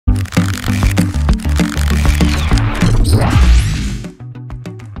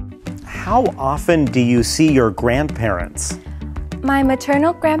How often do you see your grandparents? My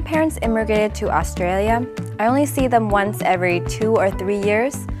maternal grandparents immigrated to Australia. I only see them once every 2 or 3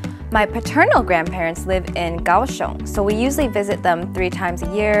 years. My paternal grandparents live in Kaohsiung, so we usually visit them 3 times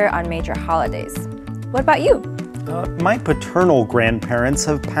a year on major holidays. What about you? My paternal grandparents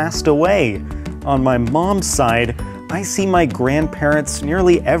have passed away. On my mom's side, I see my grandparents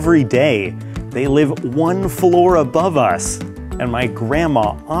nearly every day. They live 1 floor above us, and my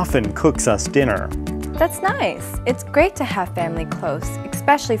grandma often cooks us dinner. That's nice. It's great to have family close,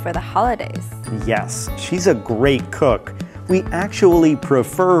 especially for the holidays. Yes, she's a great cook. We actually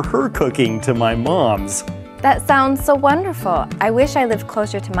prefer her cooking to my mom's. That sounds so wonderful. I wish I lived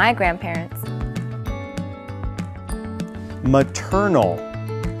closer to my grandparents. Maternal.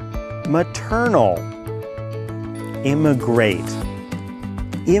 Maternal. Immigrate.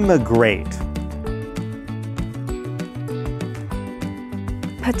 Immigrate.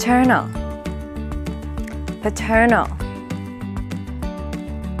 Paternal. Paternal.